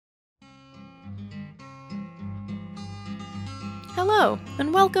Hello,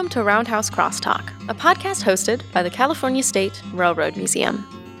 and welcome to Roundhouse Crosstalk, a podcast hosted by the California State Railroad Museum.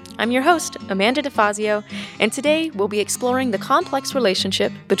 I'm your host, Amanda DeFazio, and today we'll be exploring the complex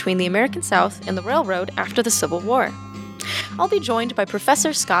relationship between the American South and the railroad after the Civil War. I'll be joined by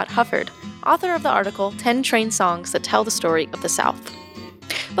Professor Scott Hufford, author of the article 10 Train Songs That Tell the Story of the South.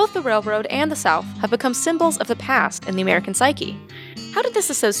 Both the railroad and the South have become symbols of the past in the American psyche. How did this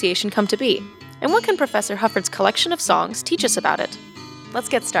association come to be? And what can Professor Hufford's collection of songs teach us about it? Let's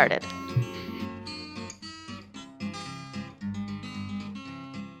get started.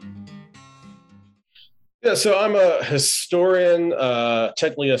 Yeah, so I'm a historian,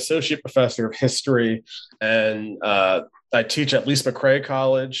 technically associate professor of history, and I teach at Lise McRae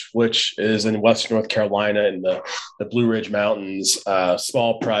College, which is in Western North Carolina in the Blue Ridge Mountains,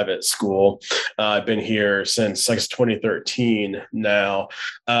 small private school. I've been here since 2013 now.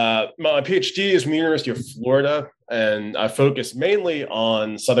 My PhD is from the University of Florida, and I focus mainly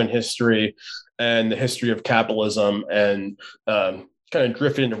on Southern history and the history of capitalism and kind of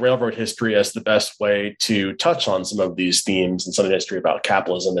drifted into railroad history as the best way to touch on some of these themes in Southern history about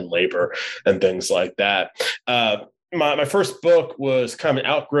capitalism and labor and things like that. My first book was kind of an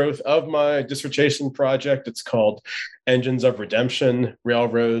outgrowth of my dissertation project. It's called Engines of Redemption,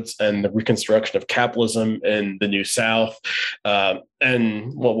 Railroads and the Reconstruction of Capitalism in the New South.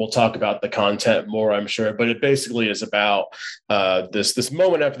 And we'll talk about the content more, I'm sure, but it basically is about this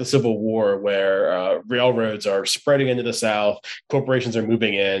moment after the Civil War where railroads are spreading into the South, corporations are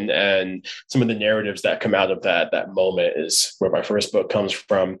moving in, and some of the narratives that come out of that moment is where my first book comes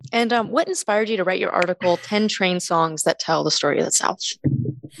from. And what inspired you to write your article, 10 Train Songs That Tell the Story of the South?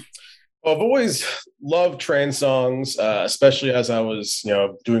 Well, I've always loved train songs, especially as I was,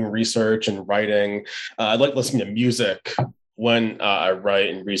 doing research and writing. I like listening to music when I write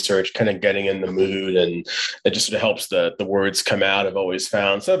and research, kind of getting in the mood, and it just sort of helps the words come out, I've always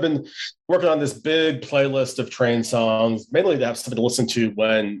found. So I've been working on this big playlist of train songs, mainly to have something to listen to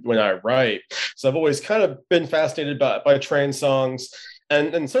when I write. So I've always kind of been fascinated by train songs.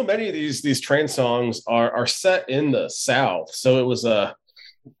 And so many of these train songs are set in the South. So it was a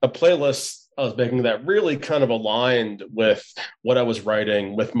playlist I was making that really kind of aligned with what I was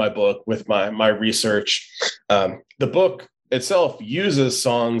writing, with my book, with my research. The book itself uses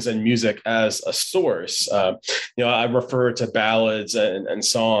songs and music as a source. I refer to ballads and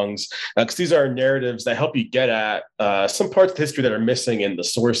songs because these are narratives that help you get at some parts of history that are missing in the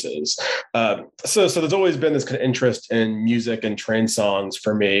sources. So there's always been this kind of interest in music and train songs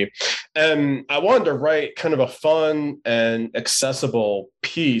for me. And I wanted to write kind of a fun and accessible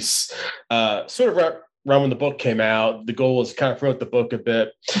piece, sort of around when the book came out. The goal was to kind of promote the book a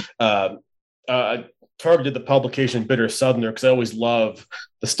bit. Targeted the publication Bitter Southerner because I always love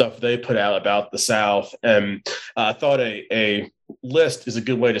the stuff they put out about the South, and I thought a list is a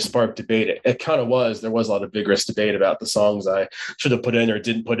good way to spark debate. It kind of was. There was a lot of vigorous debate about the songs I should have put in or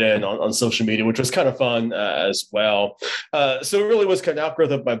didn't put in on social media, which was kind of fun as well. So it really was kind of an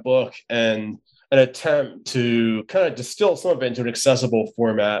outgrowth of my book and an attempt to kind of distill some of it into an accessible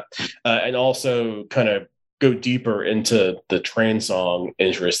format, and also kind of go deeper into the train song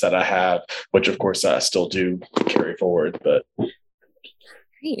interest that I have, which of course I still do carry forward. But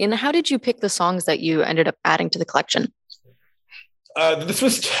Great. And how did you pick the songs that you ended up adding to the collection? This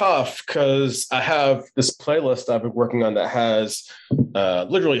was tough because I have this playlist I've been working on that has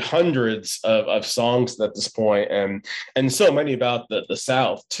literally hundreds of songs at this point, and so many about the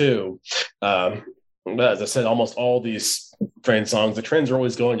South too. As I said, almost all these train songs, the trains are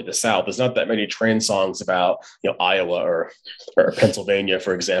always going to the South. There's not that many train songs about, Iowa or Pennsylvania,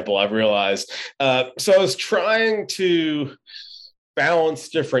 for example, I've realized. So I was trying to balance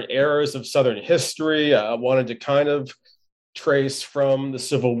different eras of Southern history. I wanted to kind of trace from the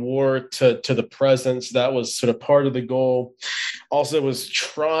Civil War to the present. So that was sort of part of the goal. Also was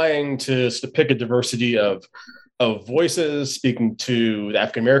trying to pick a diversity of voices, speaking to the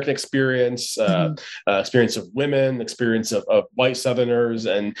African-American experience, experience of women, experience of white Southerners,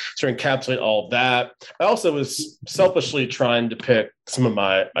 and sort of encapsulate all of that. I also was selfishly trying to pick some of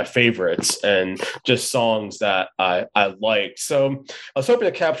my favorites and just songs that I liked. So I was hoping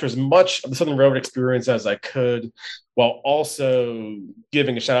to capture as much of the Southern Railroad experience as I could, while also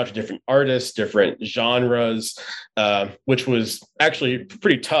giving a shout out to different artists, different genres, which was actually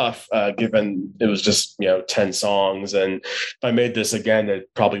pretty tough given it was just 10 songs. And if I made this again, it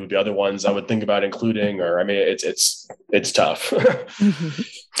probably would be other ones I would think about including. It's tough.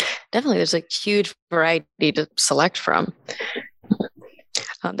 Definitely, there's a huge variety to select from.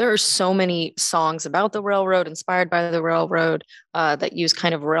 There are so many songs about the railroad, inspired by the railroad, that use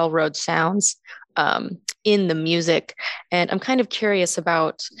kind of railroad sounds. in the music. And I'm kind of curious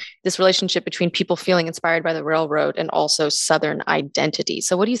about this relationship between people feeling inspired by the railroad and also Southern identity.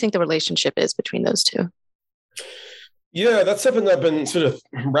 So what do you think the relationship is between those two? Yeah, that's something that I've been sort of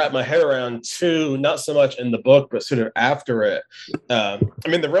wrap my head around too, not so much in the book, but sort of after it. I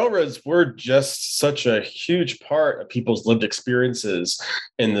mean, the railroads were just such a huge part of people's lived experiences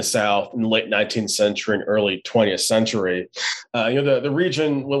in the South in the late 19th century and early 20th century. The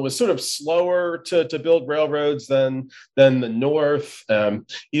region was sort of slower to build railroads than the North.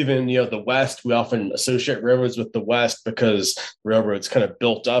 Even, the West, we often associate railroads with the West because railroads kind of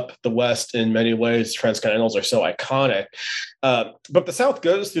built up the West in many ways. Transcontinentals are so iconic. But the South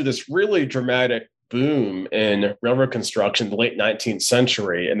goes through this really dramatic boom in railroad construction in the late 19th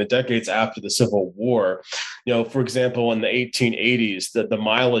century and the decades after the Civil War. For example, in the 1880s, the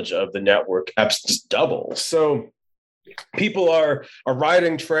mileage of the network just doubles. So people are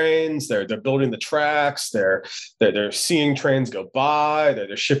riding trains, they're building the tracks, they're seeing trains go by,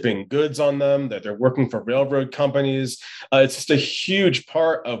 they're shipping goods on them, they're working for railroad companies. It's just a huge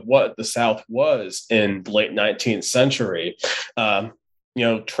part of what the South was in the late 19th century.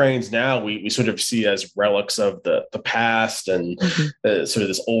 Trains now we sort of see as relics of the past and sort of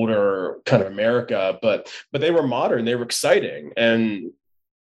this older kind of America, but they were modern, they were exciting, and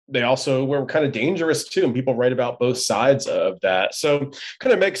they also were kind of dangerous too. And people write about both sides of that. So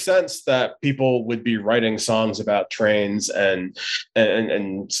kind of makes sense that people would be writing songs about trains and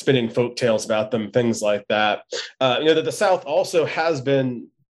spinning folk tales about them, things like that. That the South also has been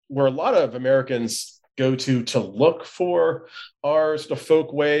where a lot of Americans go to look for our sort of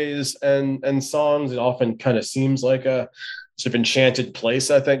folk ways and songs. It often kind of seems like a sort of enchanted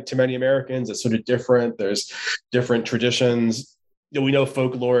place, I think, to many Americans. It's sort of different. There's different traditions. We know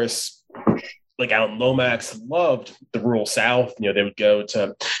folklorists like Alan Lomax loved the rural South. They would go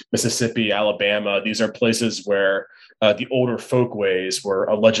to Mississippi, Alabama. These are places where the older folkways were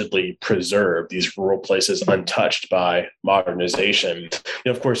allegedly preserved, these rural places untouched by modernization.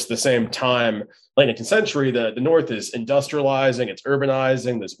 Of course, at the same time, late 19th century, the North is industrializing, it's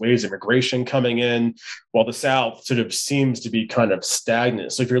urbanizing, there's waves of immigration coming in, while the South sort of seems to be kind of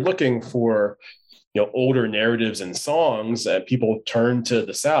stagnant. So if you're looking for older narratives and songs, and people turn to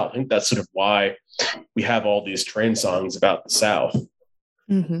the South. I think that's sort of why we have all these train songs about the South.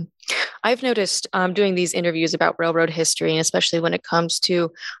 Mm-hmm. I've noticed doing these interviews about railroad history, and especially when it comes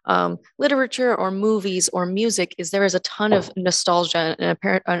to literature or movies or music, is there is a ton of nostalgia, and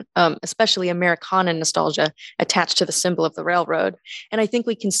especially Americana nostalgia attached to the symbol of the railroad. And I think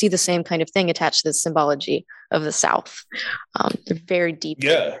we can see the same kind of thing attached to the symbology of the South. They're very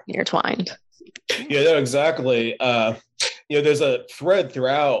deeply intertwined. Yeah, no, exactly. There's a thread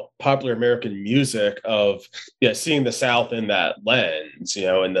throughout popular American music of seeing the South in that lens.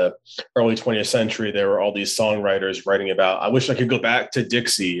 In the early 20th century, there were all these songwriters writing about, I wish I could go back to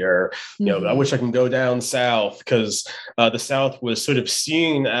Dixie, or I wish I can go down south, because the South was sort of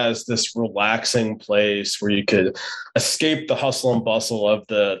seen as this relaxing place where you could escape the hustle and bustle of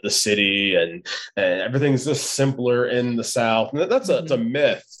the city, and everything's just simpler in the South. And that's a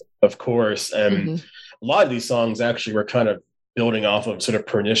myth, of course. And a lot of these songs actually were kind of building off of sort of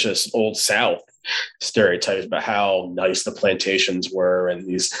pernicious old South stereotypes about how nice the plantations were and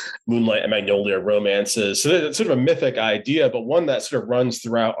these moonlight and magnolia romances. So it's sort of a mythic idea, but one that sort of runs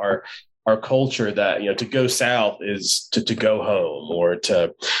throughout our culture, that to go south is to go home, or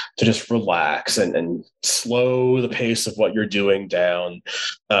to just relax and slow the pace of what you're doing down.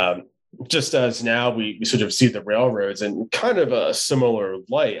 Just as now we sort of see the railroads in kind of a similar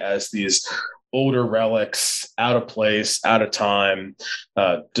light as these older relics, out of place, out of time,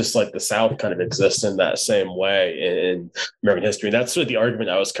 just like the South kind of exists in that same way in American history. And that's sort of the argument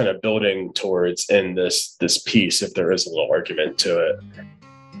I was kind of building towards in this piece, if there is a little argument to it.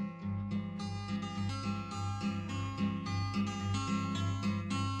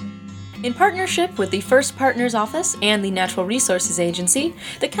 In partnership with the First Partners Office and the Natural Resources Agency,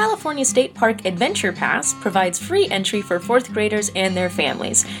 the California State Park Adventure Pass provides free entry for 4th graders and their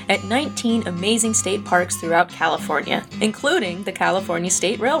families at 19 amazing state parks throughout California, including the California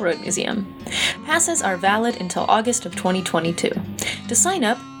State Railroad Museum. Passes are valid until August of 2022. To sign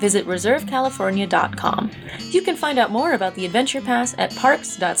up, visit reservecalifornia.com. You can find out more about the Adventure Pass at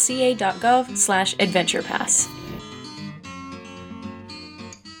parks.ca.gov/adventurepass.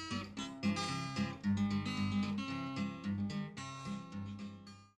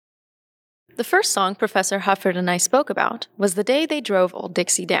 The first song Professor Hufford and I spoke about was The Day They Drove Old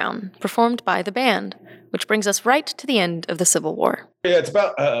Dixie Down, performed by the band, which brings us right to the end of the Civil War. Yeah, it's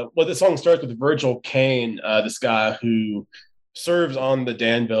about, the song starts with Virgil Caine, this guy who serves on the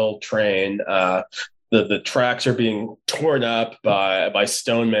Danville train. The tracks are being torn up by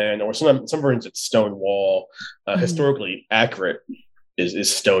Stoneman, or some versions it's Stonewall. Historically accurate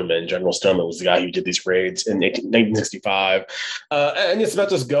is Stoneman. General Stoneman was the guy who did these raids in 1965. And it's about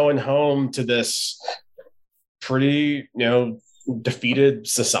just going home to this pretty, defeated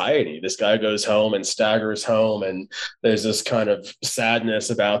society. This guy goes home and staggers home, and there's this kind of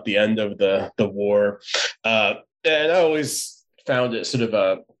sadness about the end of the war. And I always found it sort of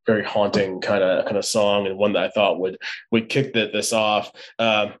a very haunting kind of song, and one that I thought would kick this off.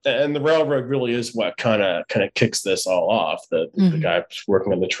 And the railroad really is what kind of kicks this all off. The guy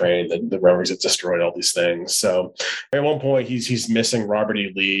working on the train, the railroads that destroyed all these things. So at one point he's missing Robert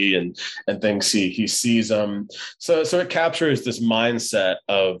E. Lee and thinks he sees him. So it captures this mindset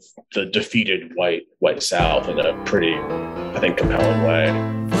of the defeated white South in a pretty, I think, compelling way.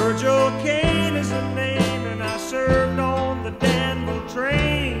 Virgil Kane is the name, and I served on the Danville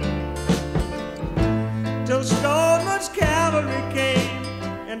train till Stoneman's cavalry came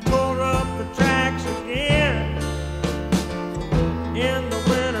and tore up the tracks again. In the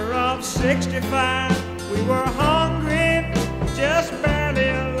winter of '65, we were hungry, just barely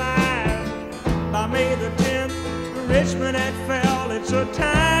alive. By May the 10th, Richmond had fell. It's a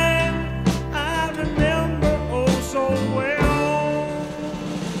time I remember oh so well.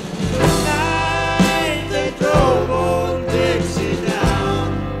 The night they drove old Dixie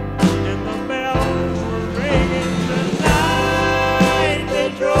down, and the bells were ringing. The night they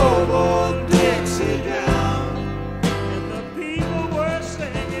drove old Dixie down, and the people were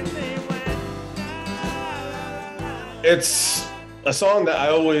singing. They went, la, la, la. It's a song that I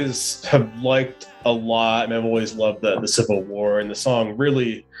always have liked a lot. I mean, I've always loved the Civil War, and the song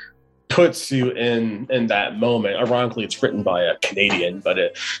really puts you in that moment. Ironically, it's written by a Canadian, but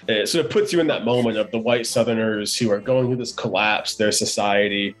it sort of puts you in that moment of the white Southerners who are going through this collapse, their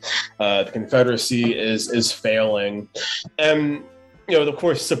society. The Confederacy is failing. And of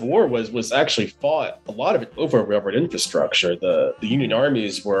course, Civil War was actually fought, a lot of it, over railroad infrastructure. The Union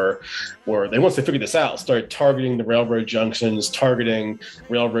armies were they, once they figured this out, started targeting the railroad junctions, targeting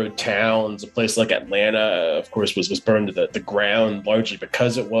railroad towns. A place like Atlanta, of course, was burned to the ground largely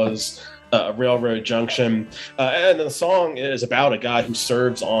because it was a railroad junction. And the song is about a guy who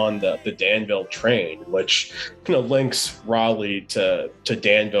serves on the Danville train, which kind of links Raleigh to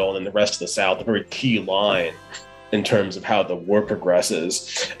Danville and the rest of the South, a very key line in terms of how the war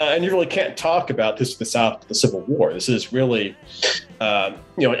progresses. And you really can't talk about this with the South, the Civil War. This is really, an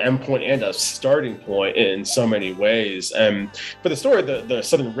endpoint and a starting point in so many ways. But the story of the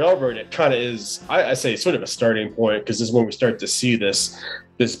Southern Railroad, it kind of is, I say, sort of a starting point, because this is when we start to see this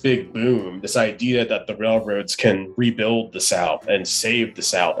big boom, this idea that the railroads can rebuild the South and save the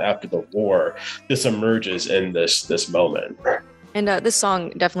South after the war. This emerges in this moment. And this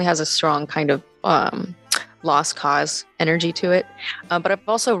song definitely has a strong kind of lost cause energy to it. But I've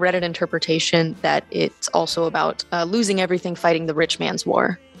also read an interpretation that it's also about losing everything fighting the rich man's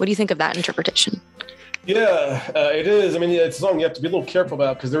war. What do you think of that interpretation? Yeah, it is. I mean, it's a song you have to be a little careful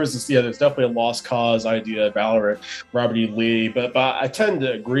about, because there's definitely a lost cause idea about Robert E. Lee. But I tend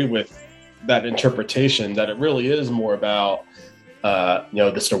to agree with that interpretation, that it really is more about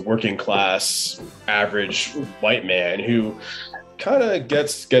this sort of working class, average white man who kind of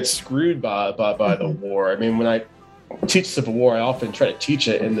gets screwed by the war. I mean, when I teach Civil War, I often try to teach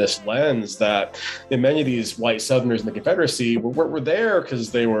it in this lens that many of these white Southerners in the Confederacy were there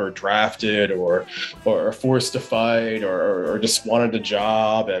because they were drafted or forced to fight or just wanted a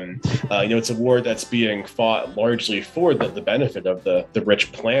job. And, it's a war that's being fought largely for the benefit of the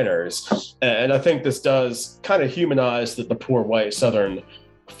rich planters. And I think this does kind of humanize the poor white Southern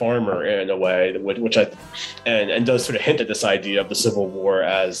farmer in a way, which and does sort of hint at this idea of the Civil War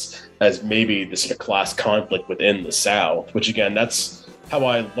as maybe this sort of class conflict within the South, which again, that's how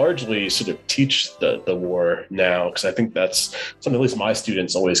I largely sort of teach the war now, because I think that's something at least my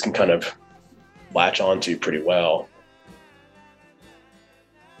students always can kind of latch onto pretty well.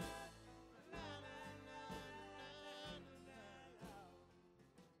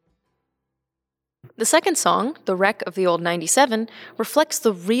 The second song, The Wreck of the Old 97, reflects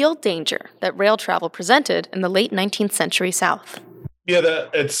the real danger that rail travel presented in the late 19th century South. Yeah,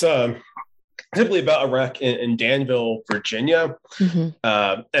 it's simply about a wreck in Danville, Virginia.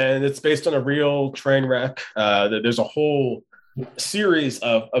 Mm-hmm. And it's based on a real train wreck. There's a whole series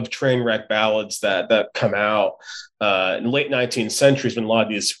of train wreck ballads that come out in the late 19th century when a lot of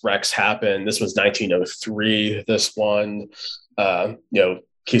these wrecks happen. This was 1903, this one.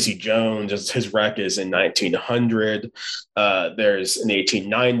 Casey Jones, his wreck is in 1900. There's in the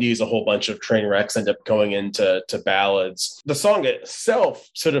 1890s, a whole bunch of train wrecks end up going into ballads. The song itself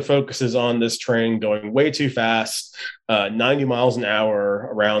sort of focuses on this train going way too fast, 90 miles an hour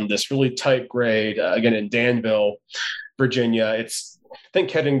around this really tight grade, again, in Danville, Virginia. It's, I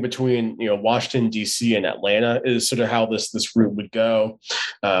think, heading between, Washington, D.C. and Atlanta is sort of how this route would go.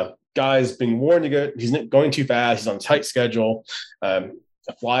 Guys being warned to go, he's going too fast, he's on a tight schedule,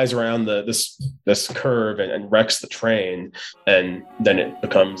 flies around this curve and wrecks the train, and then it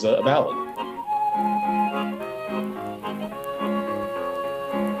becomes a ballad.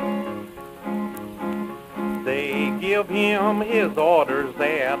 They give him his orders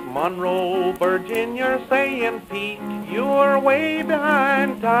at Monroe, Virginia, saying, Pete, you're way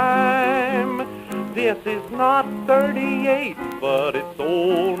behind time. This is not 38, but it's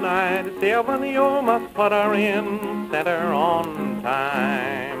old 97. You must put her in center on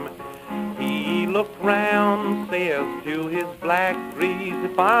time. He looks round, says to his black greasy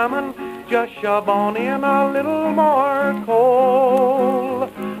fireman, just shove on in a little more coal.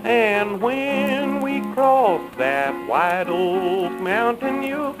 And when we cross that White Oak Mountain,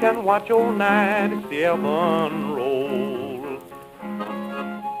 you can watch old 97 roll.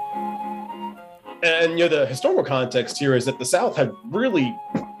 And the historical context here is that the South had really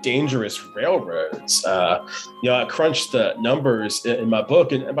dangerous railroads. I crunched the numbers in my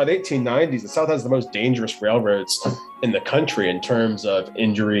book, and by the 1890s, the South has the most dangerous railroads in the country in terms of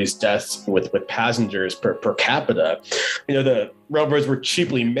injuries, deaths with passengers per capita. The railroads were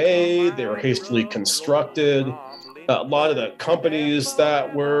cheaply made, they were hastily constructed. A lot of the companies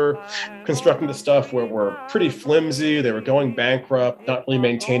that were constructing the stuff were pretty flimsy. They were going bankrupt, not really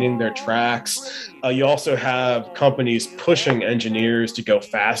maintaining their tracks. You also have companies pushing engineers to go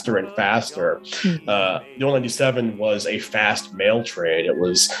faster and faster. The old 97 was a fast mail train. It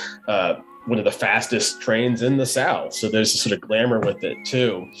was one of the fastest trains in the South. So there's a sort of glamour with it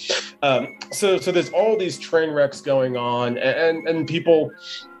too. So there's all these train wrecks going on, and people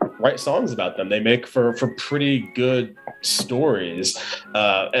write songs about them. They make for pretty good stories.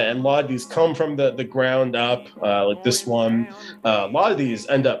 And a lot of these come from the ground up, like this one. A lot of these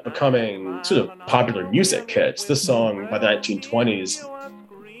end up becoming sort of popular music hits. This song by the 1920s,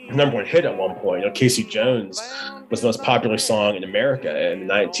 number one hit at one point. Casey Jones was the most popular song in America in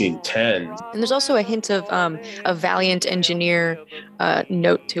the 1910s. And there's also a hint of a valiant engineer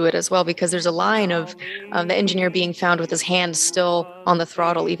note to it as well, because there's a line of the engineer being found with his hand still on the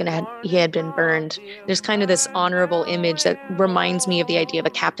throttle, even he had been burned. There's kind of this honorable image that reminds me of the idea of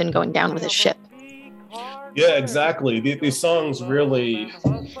a captain going down with his ship. Yeah, exactly. These songs really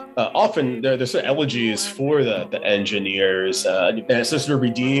often they're sort of elegies for the engineers, and it sort of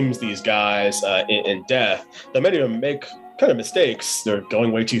redeems these guys in death. Though many of them make kind of mistakes. They're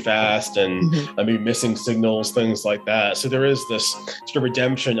going way too fast and maybe missing signals, things like that. So there is this sort of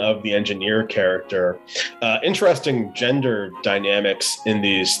redemption of the engineer character. Interesting gender dynamics in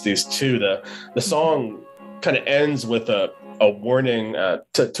these two. The song kind of ends with a warning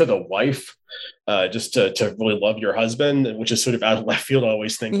to the wife. Just to really love your husband, which is sort of out of left field. I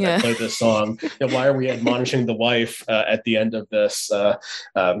always think when I play this song, why are we admonishing the wife at the end of this?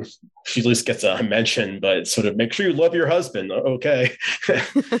 She at least gets a mention, but sort of make sure you love your husband. Okay.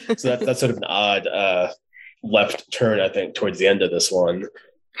 So that's sort of an odd left turn, I think, towards the end of this one.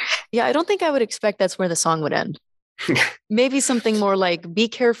 Yeah, I don't think I would expect that's where the song would end. Maybe something more like, be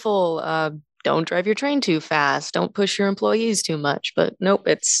careful, don't drive your train too fast. Don't push your employees too much. But nope,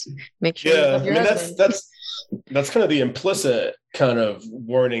 it's make sure you love your husband. That's kind of the implicit kind of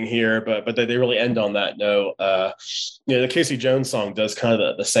warning here, but they really end on that note. The Casey Jones song does kind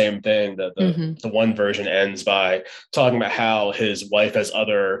of the same thing. The one version ends by talking about how his wife has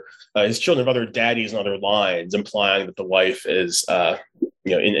his children have other daddies and other lines, implying that the wife is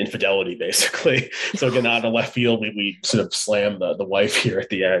in infidelity, basically. So again, out of left field, we sort of slam the wife here at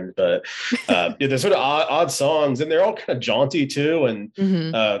the end. But they're sort of odd songs, and they're all kind of jaunty too.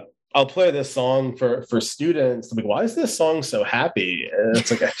 And I'll play this song for students. They'll be, why is this song so happy? And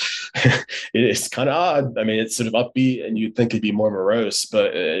it's like, it's kind of odd. I mean, it's sort of upbeat, and you'd think it'd be more morose,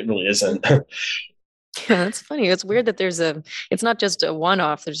 but it really isn't. Yeah, that's funny. It's weird that it's not just a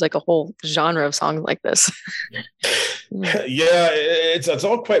one-off. There's like a whole genre of songs like this. Yeah, it's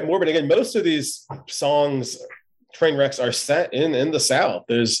all quite morbid. Again, most of these songs, train wrecks, are set in the South.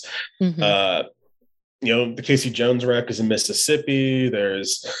 There's, the Casey Jones wreck is in Mississippi.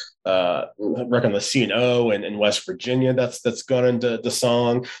 There's wreck on the C&O in West Virginia that's gone into the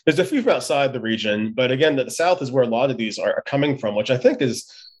song. There's a few from outside the region, but again, the South is where a lot of these are coming from, which I think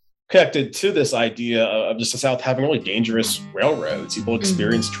is connected to this idea of just the South having really dangerous railroads. People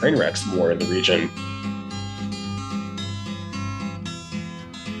experience train wrecks more in the region.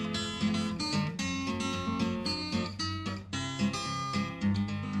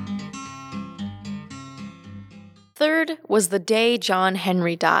 Third was the day John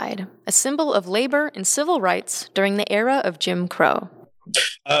Henry died, a symbol of labor and civil rights during the era of Jim Crow.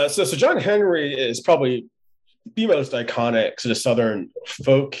 So John Henry is probably the most iconic sort of Southern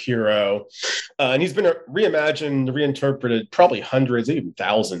folk hero. And he's been reimagined, reinterpreted probably hundreds, even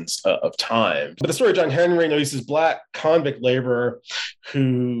thousands of times. But the story of John Henry, he's this Black convict laborer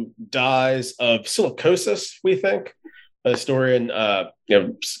who dies of silicosis, we think. A historian,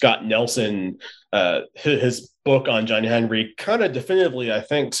 Scott Nelson, his book on John Henry kind of definitively, I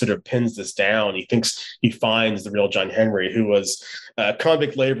think, sort of pins this down. He thinks he finds the real John Henry, who was a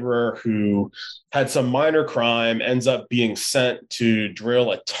convict laborer who had some minor crime, ends up being sent to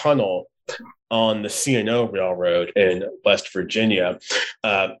drill a tunnel on the C&O Railroad in West Virginia.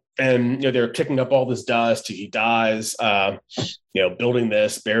 And they're picking up all this dust. He dies, building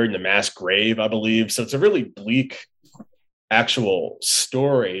this, buried in a mass grave, I believe. So it's a really bleak actual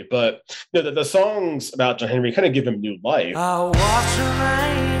story, but the songs about John Henry kind of give him new life. I watched the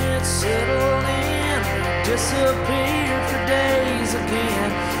rain, it settled in, it disappeared for days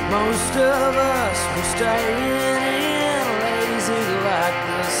again. Most of us were staying in, lazy like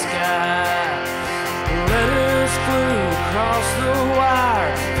the sky. Letters flew across the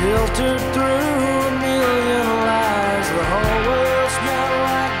wire, filtered through a million lies. The whole world smelled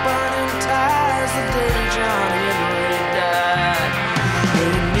like burning tires the day John Henry.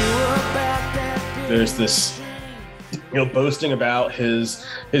 There's this, boasting about his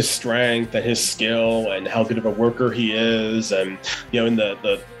strength and his skill and how good of a worker he is, and in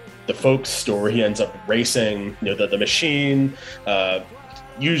the folk story, he ends up racing the machine.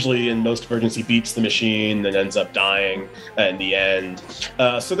 Usually, in most versions, he beats the machine and ends up dying in the end.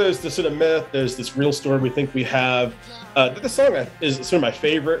 So there's this sort of myth. There's this real story we think we have. The song is sort of my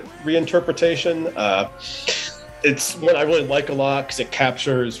favorite reinterpretation. It's one I really like a lot because it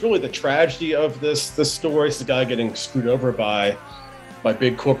captures really the tragedy of this story. It's the guy getting screwed over by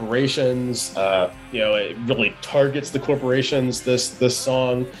big corporations. It really targets the corporations, this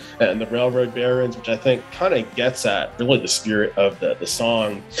song, and the railroad barons, which I think kind of gets at really the spirit of the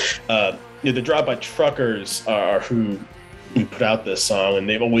song. The Drive-By Truckers are who put out this song, and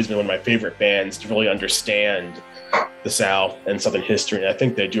they've always been one of my favorite bands to really understand the South and Southern history. And I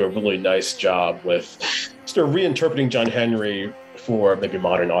think they do a really nice job with sort of reinterpreting John Henry for maybe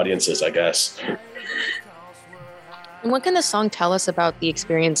modern audiences, I guess. And what can the song tell us about the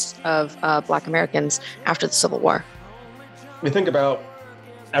experience of Black Americans after the Civil War? We think about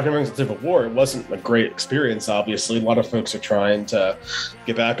African Americans in the Civil War. It wasn't a great experience, obviously. A lot of folks are trying to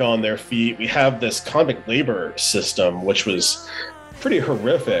get back on their feet. We have this convict labor system, which was pretty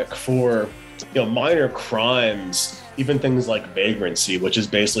horrific for minor crimes, even things like vagrancy, which is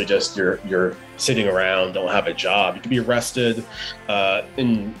basically just you're sitting around, don't have a job. You could be arrested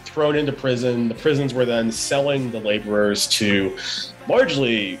and thrown into prison. The prisons were then selling the laborers to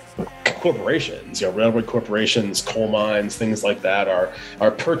largely corporations, railroad corporations, coal mines, things like that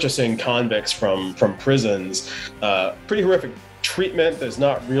are purchasing convicts from prisons. Pretty horrific treatment. There's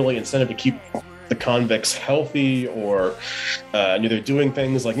not really incentive to keep the convicts healthy, or they're doing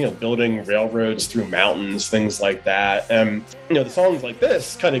things like building railroads through mountains, things like that. And the songs like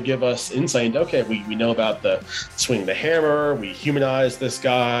this kind of give us insight into, okay, we know about the swing the hammer, we humanize this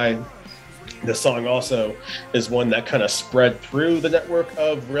guy. The song also is one that kind of spread through the network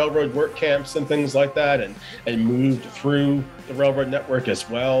of railroad work camps and things like that, and moved through the railroad network as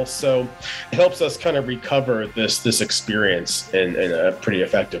well. So it helps us kind of recover this experience in a pretty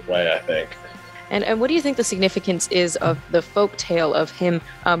effective way, I think. And what do you think the significance is of the folk tale of him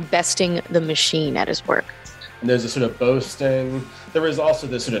besting the machine at his work? And there's a sort of boasting. There is also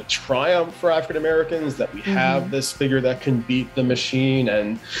this sort of triumph for African Americans that we have this figure that can beat the machine.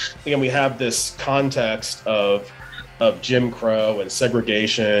 And again, we have this context of Jim Crow and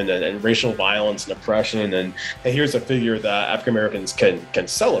segregation and racial violence and oppression. And here's a figure that African Americans can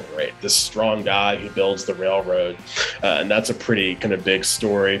celebrate, this strong guy who builds the railroad. And that's a pretty kind of big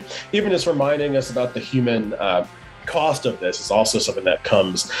story. Even just reminding us about the human cost of this is also something that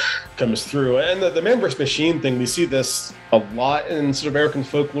comes through. And the man versus machine thing, we see this a lot in sort of American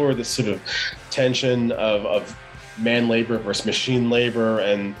folklore, this sort of tension of man labor versus machine labor.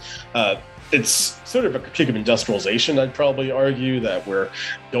 And it's sort of a critique of industrialization, I'd probably argue, that we're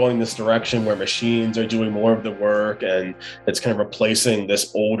going this direction where machines are doing more of the work, and it's kind of replacing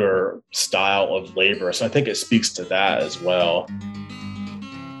this older style of labor. So I think it speaks to that as well.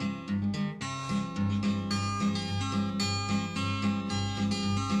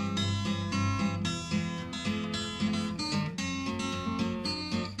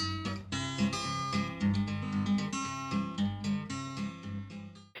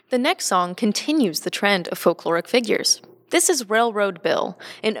 The next song continues the trend of folkloric figures. This is Railroad Bill,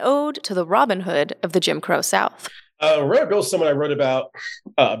 an ode to the Robin Hood of the Jim Crow South. Railroad Bill is someone I wrote about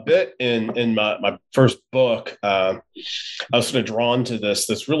a bit in my first book. I was sort of drawn to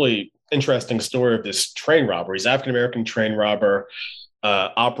this really interesting story of this train robber. He's an African-American train robber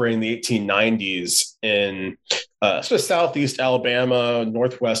operating in the 1890s in sort of southeast Alabama,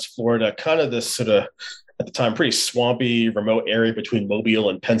 northwest Florida, kind of this sort of, at the time, pretty swampy, remote area between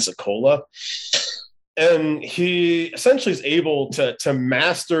Mobile and Pensacola. And he essentially is able to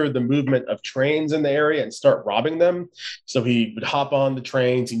master the movement of trains in the area and start robbing them. So he would hop on the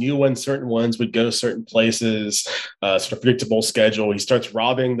trains. He knew when certain ones would go certain places, sort of predictable schedule. He starts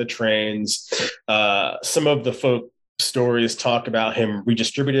robbing the trains. Some of the folk stories talk about him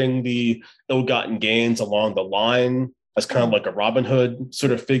redistributing the ill-gotten gains along the line as kind of like a Robin Hood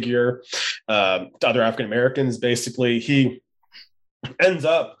sort of figure to other African Americans. Basically, he ends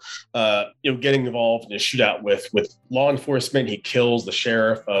up getting involved in a shootout with law enforcement. He kills the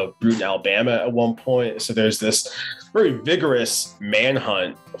sheriff of Bruton, Alabama at one point. So there's this very vigorous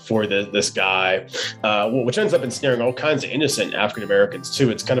manhunt for this guy, which ends up ensnaring all kinds of innocent African Americans too.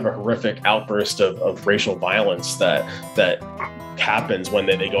 It's kind of a horrific outburst of racial violence that happens when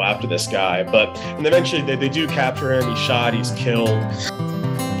they go after this guy. And eventually they do capture him. He's shot, he's killed.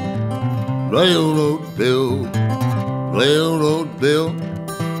 Railroad Bill,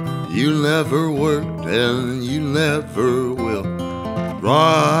 you never worked and you never will.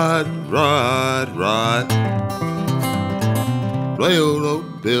 Ride.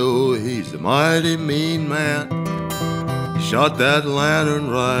 Railroad Bill, he's a mighty mean man. He shot that lantern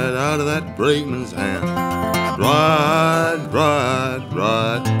right out of that brakeman's hand. Ride.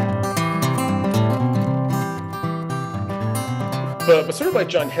 But sort of like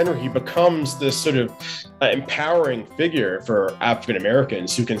John Henry, he becomes this sort of empowering figure for African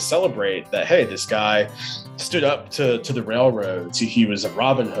Americans who can celebrate that, hey, this guy stood up to the railroads. He was a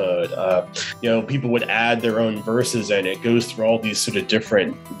Robin Hood. People would add their own verses, and it goes through all these sort of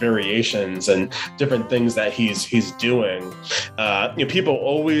different variations and different things that he's doing. People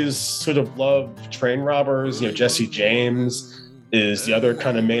always sort of love train robbers. Jesse James is the other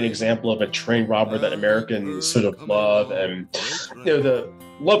kind of main example of a train robber that Americans sort of love. And, the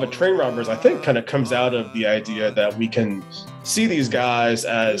love of train robbers, I think, kind of comes out of the idea that we can see these guys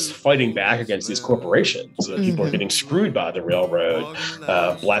as fighting back against these corporations. People are getting screwed by the railroad.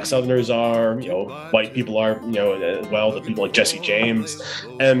 Black Southerners are, white people are, as well, the people like Jesse James.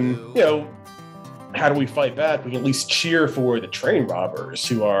 And, how do we fight back? We can at least cheer for the train robbers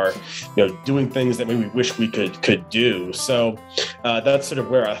who are, doing things that maybe we wish we could do. So that's sort of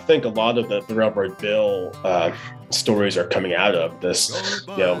where I think a lot of the Railroad Bill stories are coming out of. This,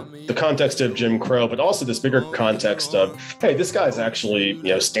 the context of Jim Crow, but also this bigger context of, hey, this guy's actually,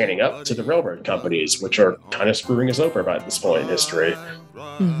 standing up to the railroad companies, which are kind of screwing us over by this point in history.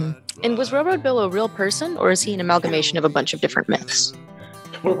 Mm-hmm. And was Railroad Bill a real person, or is he an amalgamation of a bunch of different myths?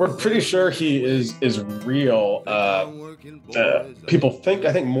 We're pretty sure he is real. People think,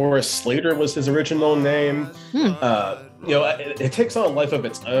 I think Morris Slater was his original name. It takes on a life of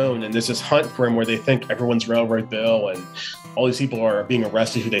its own, and there's this hunt for him where they think everyone's Railroad Bill, and all these people are being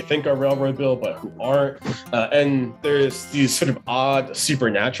arrested who they think are Railroad Bill, but who aren't. And there's these sort of odd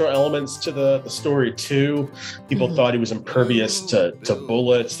supernatural elements to the story too. People thought he was impervious to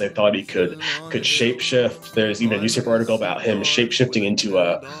bullets. They thought he could shapeshift. There's even a newspaper article about him shapeshifting into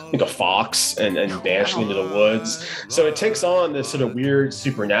a fox and vanishing into the woods. So it takes on this sort of weird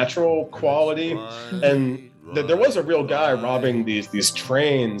supernatural quality. And there was a real guy robbing these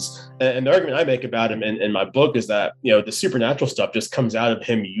trains, and the argument I make about him in my book is that the supernatural stuff just comes out of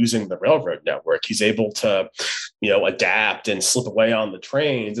him using the railroad network. He's able to adapt and slip away on the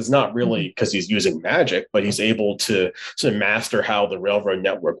trains. It's not really because he's using magic, but he's able to sort of master how the railroad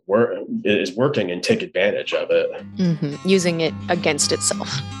network is working and take advantage of it, using it against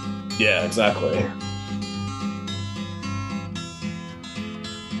itself. Yeah, exactly.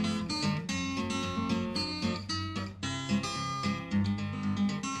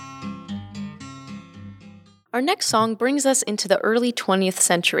 Our next song brings us into the early 20th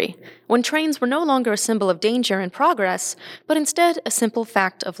century, when trains were no longer a symbol of danger and progress, but instead a simple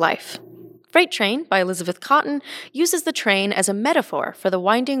fact of life. Freight Train by Elizabeth Cotten uses the train as a metaphor for the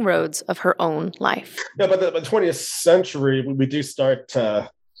winding roads of her own life. Yeah, but the 20th century, we do start to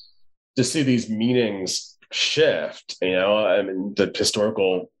see these meanings shift. The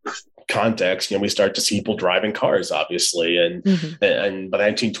historical context, we start to see people driving cars, obviously. And by the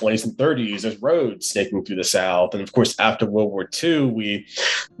 1920s and 30s, there's roads snaking through the South. And of course, after World War II, we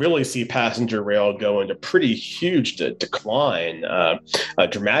really see passenger rail go into pretty huge decline, a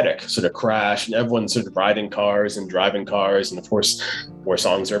dramatic sort of crash, and everyone's sort of riding cars and driving cars. And of course, more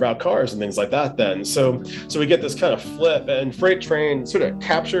songs are about cars and things like that then. So we get this kind of flip, and Freight Train sort of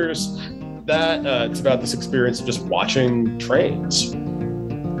captures that. It's about this experience of just watching trains.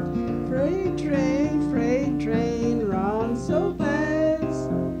 Freight train, run so fast.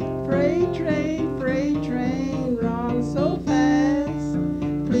 Freight train, run so fast.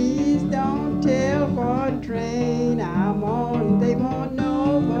 Please don't tell what train I'm on. They won't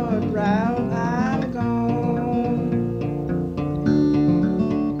know what route I'm gone.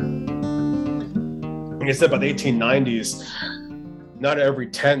 Like I said, by the 1890s, not every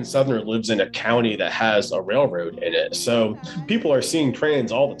 10 Southerner lives in a county that has a railroad in it. So people are seeing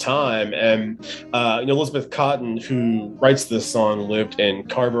trains all the time. And Elizabeth Cotten, who writes this song, lived in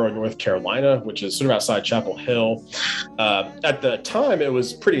Carrboro, North Carolina, which is sort of outside Chapel Hill. At the time, it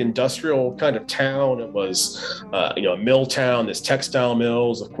was a pretty industrial kind of town. It was, a mill town. There's textile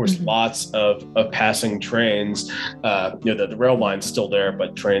mills, of course, lots of passing trains. The rail line's still there,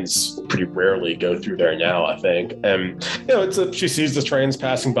 but trains pretty rarely go through there now, I think. And, she sees the trains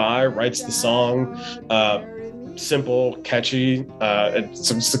passing by, writes the song, simple, catchy. It's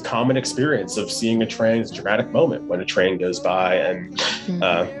just a common experience of seeing a train. It's a dramatic moment when a train goes by, and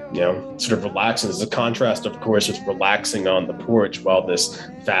sort of relaxing. There's a contrast, of course, with relaxing on the porch while this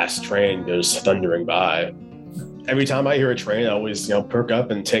fast train goes thundering by. Every time I hear a train, I always, perk up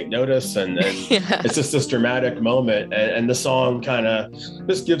and take notice, and it's just this dramatic moment. And the song kind of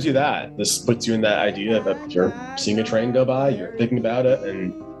just gives you that. This puts you in that idea that you're seeing a train go by, you're thinking about it,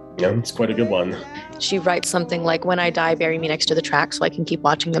 and it's quite a good one. She writes something like, "When I die, bury me next to the track so I can keep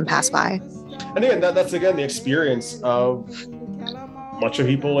watching them pass by." And again, that's again the experience of much of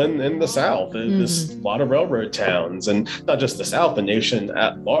people in the South. There's a lot of railroad towns, and not just the South, the nation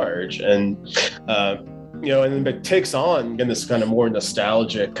at large. And and it takes on, again, this kind of more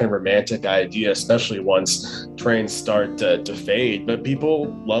nostalgic, kind of romantic idea, especially once trains start to fade. But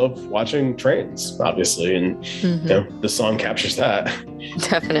people love watching trains, obviously, and the song captures that.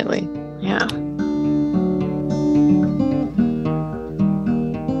 Definitely, yeah.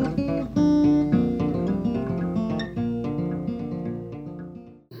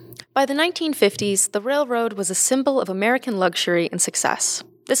 By the 1950s, the railroad was a symbol of American luxury and success.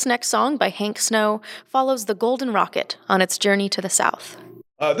 This next song by Hank Snow follows the Golden Rocket on its journey to the South.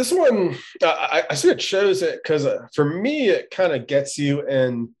 This one, I sort of chose it because for me, it kind of gets you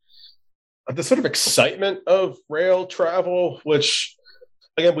in the sort of excitement of rail travel, which,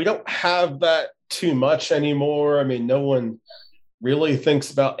 again, we don't have that too much anymore. I mean, no one really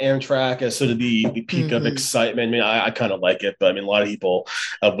thinks about Amtrak as sort of the peak of excitement. I mean, I kind of like it, but I mean, a lot of people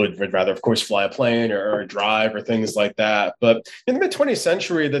would rather, of course, fly a plane or drive or things like that. But in the mid-20th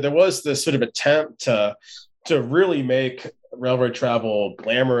century, that there was this sort of attempt to really make railroad travel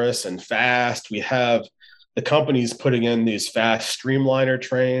glamorous and fast. We have the companies putting in these fast streamliner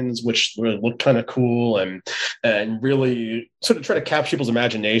trains, which look kind of cool and really sort of try to capture people's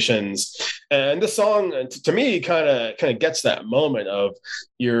imaginations. And this song, to me, kind of gets that moment of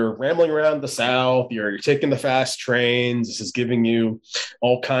you're rambling around the South, you're taking the fast trains. This is giving you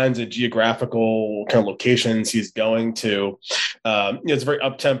all kinds of geographical kind of locations he's going to. It's a very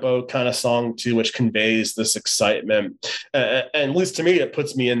up-tempo kind of song too, which conveys this excitement. And at least to me, it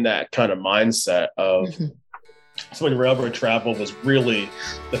puts me in that kind of mindset of so when railroad travel was really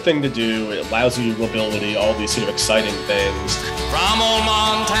the thing to do. It allows you mobility, all these sort of exciting things. From old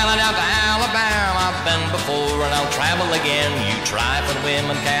Montana down to Alabama, I've been before and I'll travel again. You trifling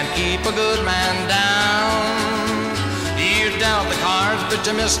women can't keep a good man down. You down the cars, but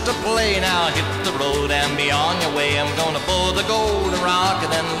you missed a play. Now hit the road and be on your way. I'm gonna pull the Golden Rocket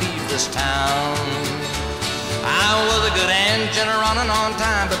and leave this town. I was a good engine running on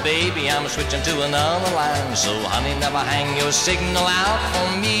time, but baby, I'm switching to another line. So honey, never hang your signal out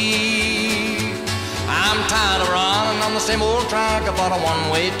for me. I'm tired of running on the same old track. I bought a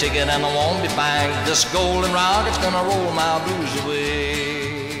one-way ticket and I won't be back. This Golden Rocket's gonna roll my blues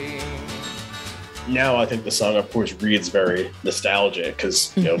away. Now I think the song, of course, reads very nostalgic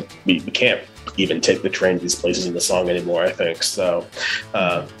because we can't even take the train to these places in the song anymore, I think. So,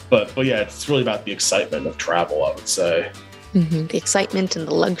 but yeah, it's really about the excitement of travel, I would say. The excitement and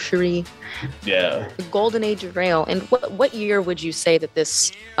the luxury. Yeah. The golden age of rail. And what year would you say that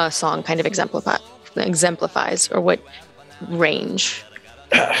this song kind of exemplifies, or what range?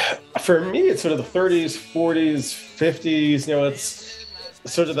 For me, it's sort of the 30s, 40s, 50s.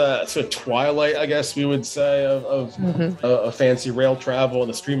 sort of the sort of twilight, I guess we would say, of fancy rail travel.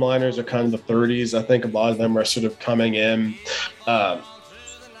 The Streamliners are kind of the 30s. I think a lot of them are sort of coming in. And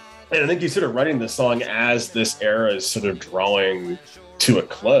I think he's sort of writing the song as this era is sort of drawing to a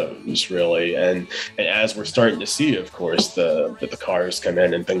close, really. And as we're starting to see, of course, the cars come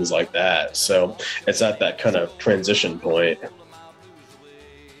in and things like that. So it's at that kind of transition point.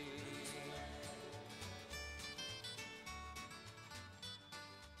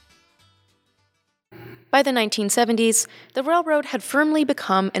 By the 1970s, the railroad had firmly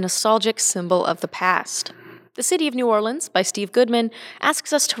become a nostalgic symbol of the past. The City of New Orleans by Steve Goodman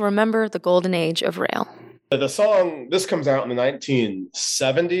asks us to remember the golden age of rail. The song, this comes out in the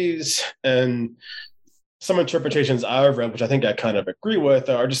 1970s, and some interpretations I've read, which I think I kind of agree with,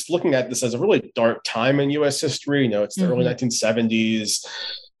 are just looking at this as a really dark time in U.S. history. It's the early 1970s.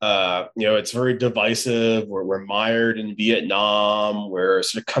 It's very divisive. We're mired in Vietnam. We're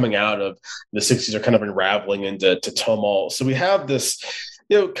sort of coming out of the 60s, are kind of unraveling into tumult. So we have this,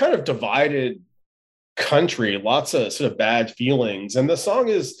 kind of divided country, lots of sort of bad feelings. And the song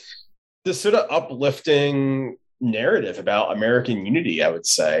is this sort of uplifting narrative about American unity, I would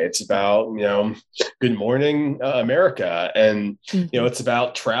say. It's about, good morning, America. And, it's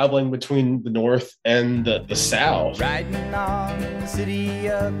about traveling between the North and the South. Riding on the City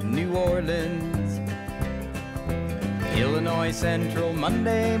of New Orleans, Illinois Central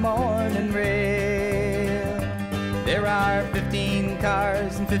Monday morning rail. There are 15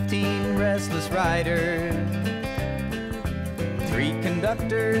 cars and 15 restless riders, 3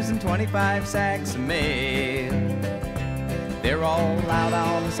 conductors and 25 sacks of mail. They're all out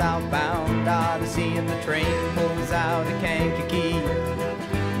on the southbound Odyssey, and the train pulls out of Kankakee,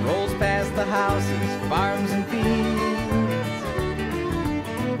 rolls past the houses, farms, and fields,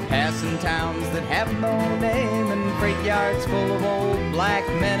 passing towns that have no name, and freight yards full of old black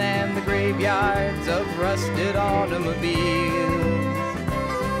men, and the graveyards of rusted automobiles,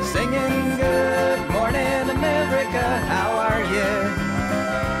 singing good morning America, how are you?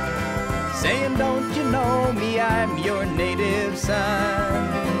 Saying don't you know me, I'm your native son.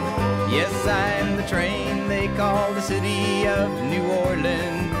 Yes, I'm the train they call the City of New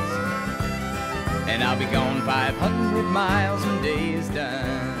Orleans, and I'll be gone 500 miles when day is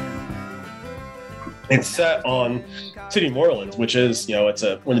done. It's set on City of New Orleans, which is, it's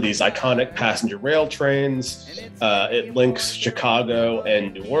one of these iconic passenger rail trains. It links Chicago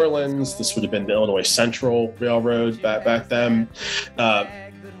and New Orleans. This would have been the Illinois Central Railroad back then.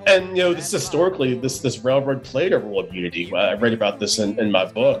 And, this historically, this railroad played a role of unity. I read about this in my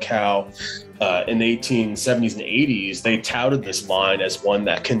book, how in the 1870s and 80s, they touted this line as one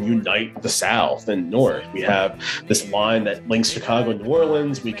that can unite the South and North. We have this line that links Chicago and New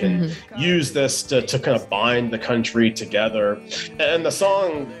Orleans. We can use this to kind of bind the country together. And the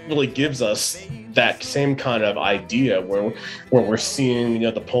song really gives us that same kind of idea where we're seeing,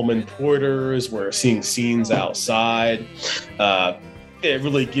 the Pullman porters, we're seeing scenes outside. It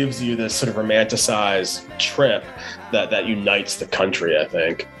really gives you this sort of romanticized trip that unites the country, I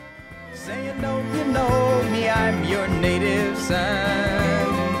think. Saying, don't you know me, I'm your native son,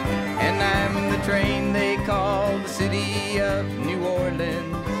 and I'm the train they call the City of New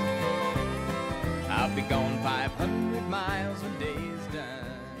Orleans. I'll be gone 500 miles when day's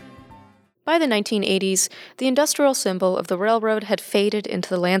done. By the 1980s, the industrial symbol of the railroad had faded into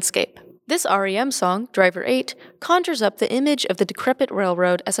the landscape. This REM song, Driver 8, conjures up the image of the decrepit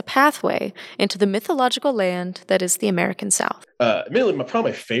railroad as a pathway into the mythological land that is the American South. Admittedly,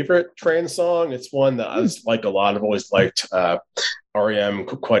 probably my favorite train song. It's one that I like a lot. I've always liked REM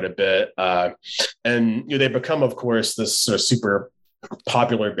quite a bit. And they become, of course, this sort of super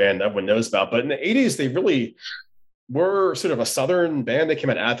popular band that everyone knows about. But in the 80s, they really were sort of a Southern band. They came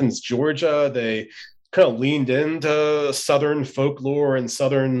out of Athens, Georgia. They kind of leaned into Southern folklore and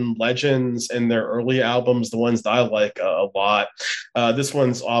Southern legends in their early albums, the ones that I like a lot. This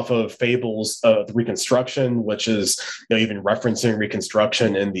one's off of Fables of Reconstruction, which is even referencing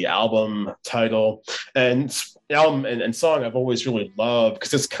Reconstruction in the album title. And the album and song I've always really loved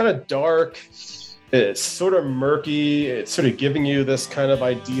because it's kind of dark. It's sort of murky. It's sort of giving you this kind of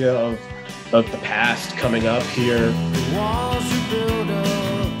idea of the past coming up here. The walls you build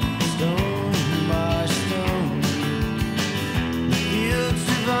up, stone by stone. The fields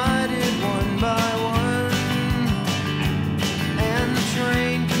divided one by one. And the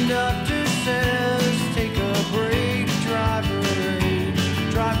train conductor says, take a break, driver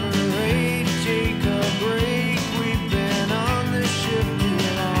 8, take a break. We've been on this ship too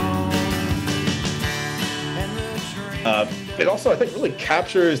long. And the train it also, I think, really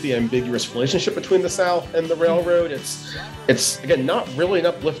captures the ambiguous relationship between the South and the railroad. It's again, not really an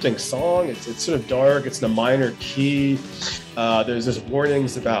uplifting song. It's sort of dark. It's in a minor key. There's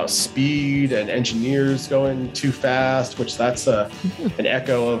warnings about speed and engineers going too fast, which that's an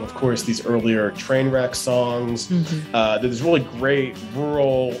echo of course, these earlier train wreck songs. There's really great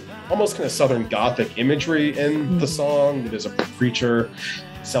rural, almost kind of Southern Gothic imagery in the song. There's a preacher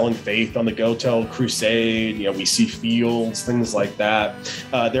selling faith on the Go-Tell Crusade. We see fields, things like that.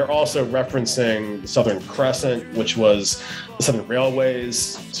 They're also referencing the Southern Crescent, which was the Southern Railway's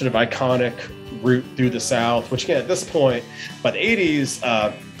sort of iconic route through the South, which again, at this point, by the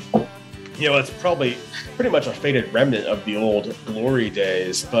 80s, it's probably pretty much a faded remnant of the old glory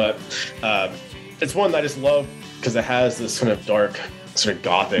days, but it's one that I just love because it has this kind of dark, sort of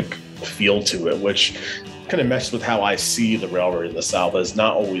Gothic feel to it, which kind of meshes with how I see the railroad in the South as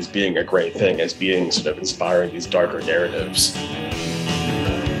not always being a great thing, as being sort of inspiring these darker narratives.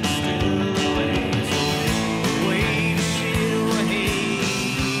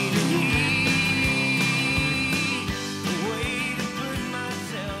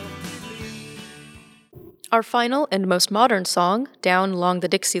 Our final and most modern song, Down Along the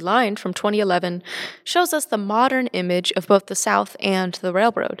Dixie Line from 2011, shows us the modern image of both the South and the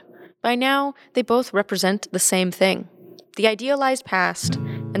railroad. By now, they both represent the same thing, the idealized past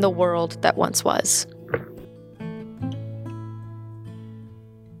and the world that once was.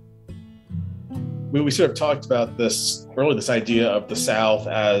 We sort of talked about this earlier, this idea of the South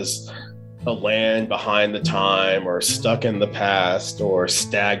as a land behind the time, or stuck in the past, or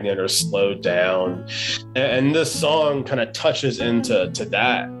stagnant, or slowed down. And this song kind of touches into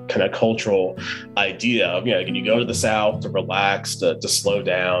that kind of cultural idea of, can you go to the South to relax, to slow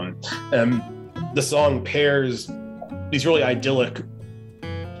down? And the song pairs these really idyllic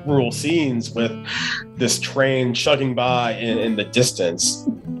rural scenes with this train chugging by in the distance.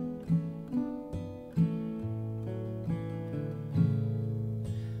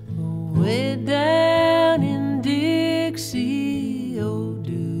 Way down in Dixie, oh,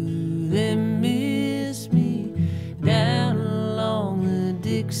 do they miss me? Down along the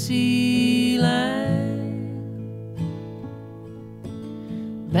Dixie line,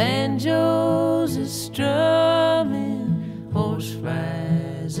 banjos are strumming, horse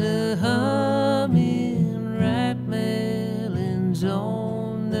fries are humming, ripe melons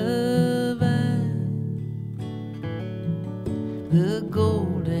on the vine, the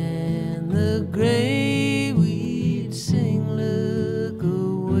golden the gray we'd sing, look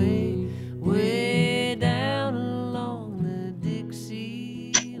away, way down along the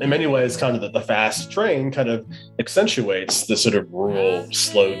Dixie. In many ways, kind of the fast train kind of accentuates the sort of rural,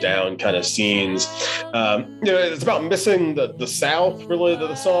 slowed down kind of scenes. It's about missing the South, really,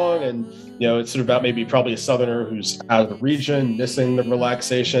 the song, and it's sort of about maybe probably a Southerner who's out of the region, missing the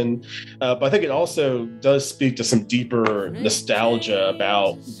relaxation. But I think it also does speak to some deeper nostalgia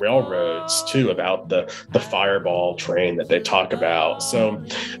about railroads, too, about the fireball train that they talk about. So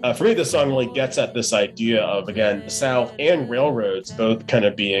for me, this song really gets at this idea of, again, the South and railroads both kind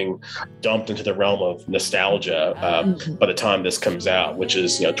of being dumped into the realm of nostalgia by the time this comes out, which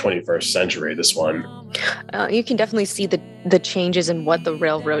is, 21st century, this one. You can definitely see the changes in what the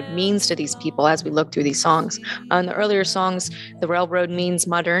railroad means to these people as we look through these songs. In the earlier songs, the railroad means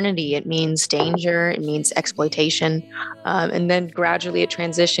modernity, it means danger, it means exploitation, and then gradually it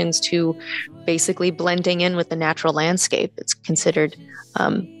transitions to basically blending in with the natural landscape. It's considered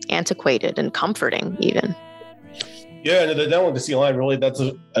antiquated and comforting, even. Yeah, and the Down Along the Dixie Line, really, that's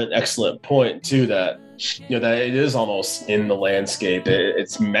an excellent point, too, that that it is almost in the landscape.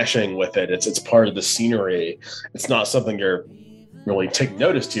 It's meshing with it. It's part of the scenery. It's not something you're really take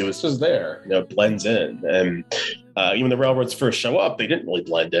notice to. It's just there. It blends in. And even the railroads first show up, they didn't really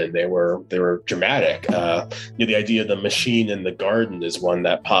blend in. They were dramatic. The idea of the machine in the garden is one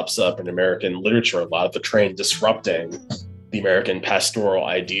that pops up in American literature. A lot of the train disrupting the American pastoral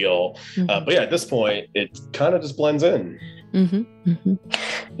ideal. But yeah, at this point, it kind of just blends in.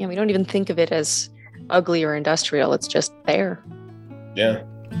 Yeah, we don't even think of it as ugly or industrial. It's just there. Yeah.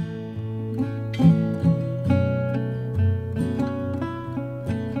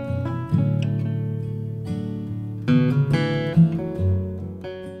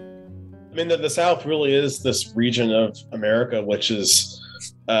 I mean, the South really is this region of America which is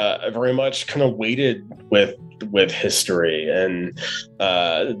very much kind of weighted with with history, and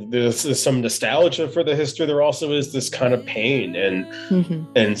there's some nostalgia for the history. There also is this kind of pain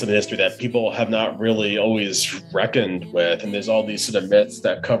and some history that people have not really always reckoned with, and there's all these sort of myths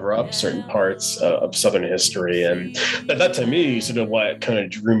that cover up certain parts of Southern history, and that to me is sort of what kind of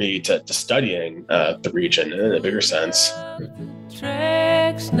drew me to studying the region in a bigger sense.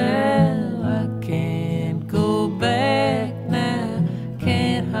 Tracks now, I can't go back now,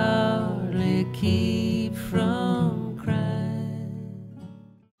 can't hardly keep from crying.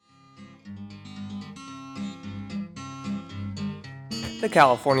 The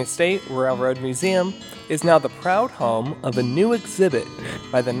California State Railroad Museum is now the proud home of a new exhibit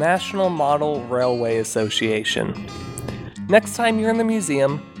by the National Model Railway Association. Next time you're in the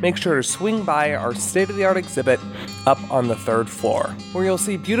museum, make sure to swing by our state-of-the-art exhibit up on the 3rd floor, where you'll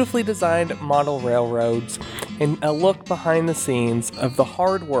see beautifully designed model railroads and a look behind the scenes of the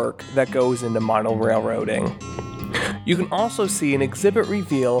hard work that goes into model railroading. You can also see an exhibit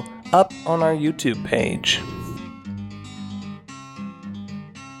reveal up on our YouTube page.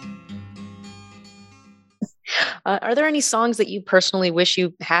 Are there any songs that you personally wish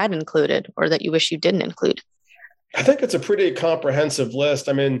you had included or that you wish you didn't include? I think it's a pretty comprehensive list.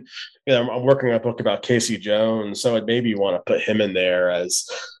 I mean, I'm working on a book about Casey Jones, so I'd maybe want to put him in there as,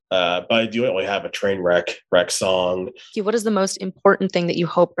 but I do only have a train wreck song. What is the most important thing that you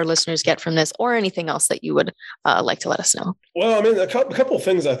hope our listeners get from this, or anything else that you would like to let us know? Well, I mean, a couple of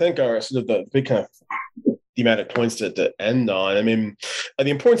things I think are sort of the big kind of thematic points to end on. I mean, the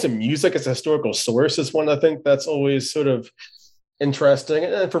importance of music as a historical source is one I think that's always sort of interesting,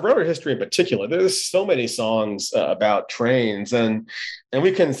 and for railroad history in particular, there's so many songs about trains, and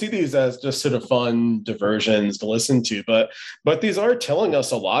we can see these as just sort of fun diversions to listen to, but these are telling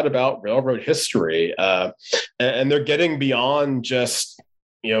us a lot about railroad history, and they're getting beyond just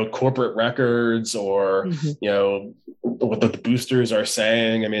corporate records or what the boosters are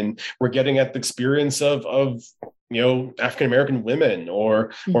saying. I mean, we're getting at the experience of African-American women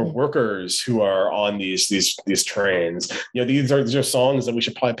or workers who are on these trains. These are songs that we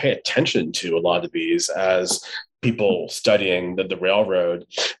should probably pay attention to, a lot of these, as people studying the railroad.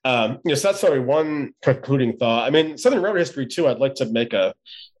 So that's probably one concluding thought. I mean, Southern railroad history too, I'd like to make a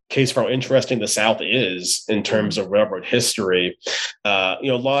case for how interesting the South is in terms of railroad history. A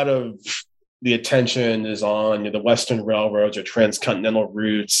lot of the attention is on the Western railroads or transcontinental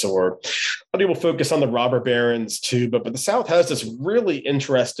routes, or a lot of people focus on the robber barons too, but the South has this really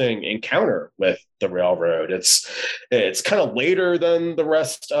interesting encounter with the railroad. It's kind of later than the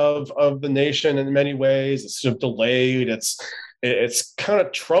rest of the nation in many ways. It's sort of delayed. It's kind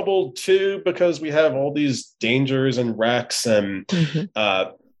of troubled too, because we have all these dangers and wrecks, and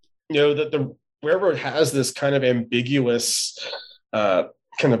that the railroad has this kind of ambiguous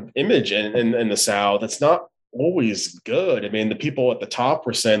kind of image in the South. It's not always good. I mean, the people at the top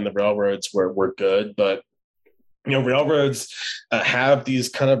were saying the railroads were good, but railroads have these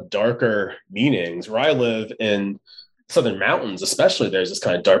kind of darker meanings. Where I live in Southern mountains, especially, there's this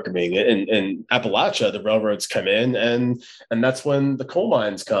kind of darker meaning. In Appalachia, the railroads come in, and that's when the coal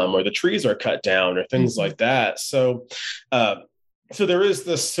mines come, or the trees are cut down, or things like that. So there is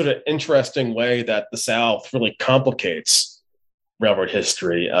this sort of interesting way that the South really complicates railroad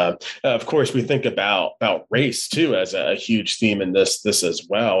history. Of course, we think about race too as a huge theme in this as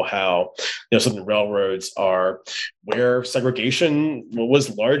well. How Southern railroads are where segregation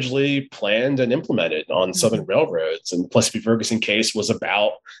was largely planned and implemented on Southern railroads, and the Plessy v. Ferguson case was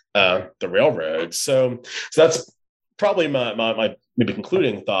about the railroads. So that's probably my maybe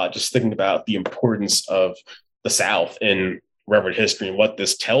concluding thought. Just thinking about the importance of the South in railroad history and what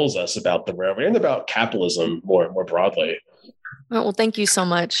this tells us about the railroad and about capitalism more broadly. Well, thank you so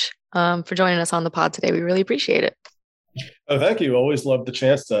much for joining us on the pod today. We really appreciate it. Oh, thank you. Always love the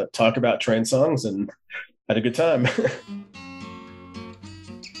chance to talk about train songs, and had a good time.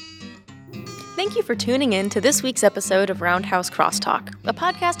 Thank you for tuning in to this week's episode of Roundhouse Crosstalk, a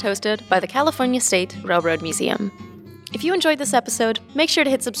podcast hosted by the California State Railroad Museum. If you enjoyed this episode, make sure to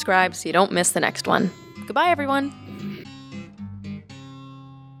hit subscribe so you don't miss the next one. Goodbye, everyone.